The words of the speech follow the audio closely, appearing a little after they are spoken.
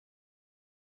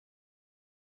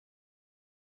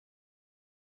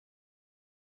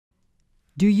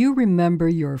Do you remember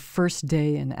your first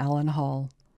day in Allen Hall?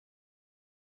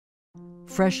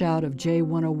 Fresh out of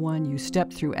J101, you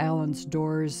stepped through Allen's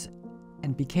doors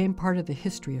and became part of the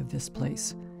history of this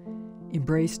place,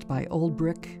 embraced by old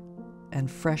brick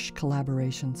and fresh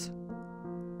collaborations.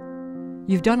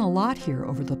 You've done a lot here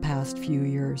over the past few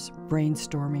years,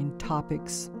 brainstorming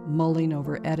topics, mulling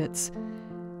over edits,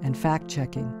 and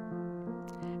fact-checking,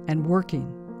 and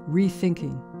working,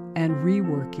 rethinking, and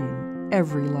reworking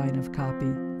every line of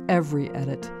copy, every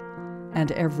edit,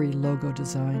 and every logo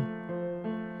design.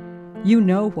 You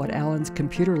know what Allen's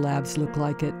computer labs look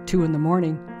like at 2 in the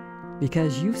morning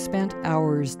because you've spent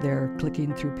hours there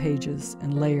clicking through pages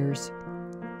and layers.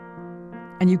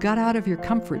 And you got out of your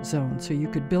comfort zone so you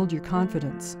could build your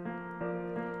confidence.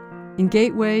 In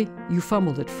Gateway, you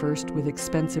fumbled at first with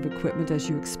expensive equipment as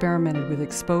you experimented with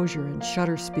exposure and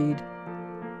shutter speed.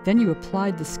 Then you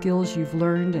applied the skills you've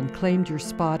learned and claimed your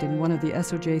spot in one of the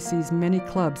SOJC's many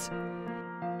clubs.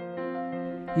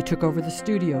 You took over the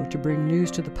studio to bring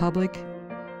news to the public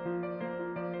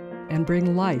and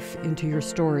bring life into your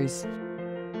stories.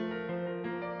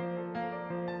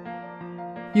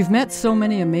 You've met so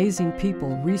many amazing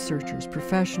people, researchers,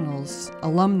 professionals,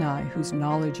 alumni whose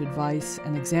knowledge, advice,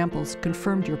 and examples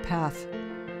confirmed your path.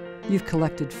 You've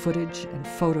collected footage and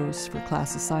photos for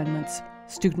class assignments,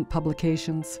 student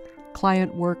publications,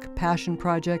 client work, passion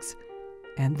projects,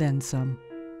 and then some.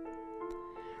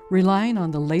 Relying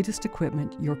on the latest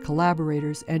equipment, your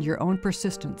collaborators, and your own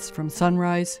persistence from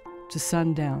sunrise to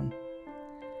sundown.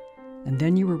 And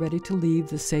then you were ready to leave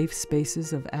the safe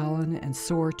spaces of Allen and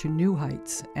soar to new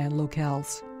heights and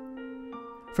locales.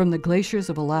 From the glaciers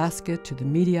of Alaska to the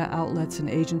media outlets and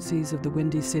agencies of the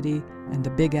Windy City and the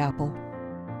Big Apple.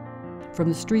 From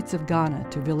the streets of Ghana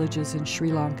to villages in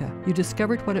Sri Lanka, you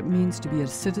discovered what it means to be a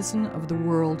citizen of the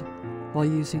world while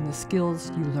using the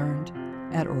skills you learned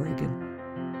at Oregon.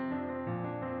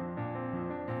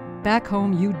 Back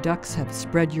home, you ducks have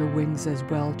spread your wings as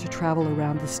well to travel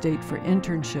around the state for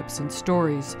internships and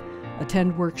stories,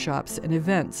 attend workshops and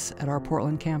events at our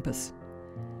Portland campus.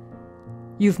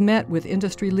 You've met with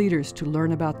industry leaders to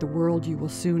learn about the world you will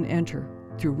soon enter.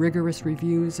 Through rigorous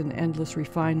reviews and endless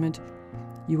refinement,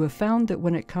 you have found that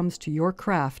when it comes to your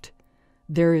craft,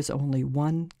 there is only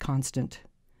one constant.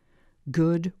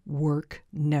 Good work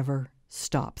never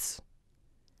stops.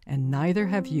 And neither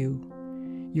have you.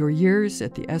 Your years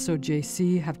at the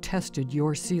SOJC have tested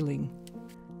your ceiling.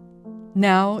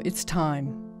 Now it's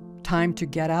time. Time to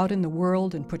get out in the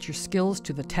world and put your skills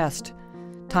to the test.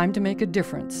 Time to make a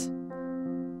difference.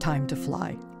 Time to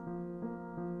fly.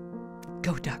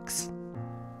 Go Ducks!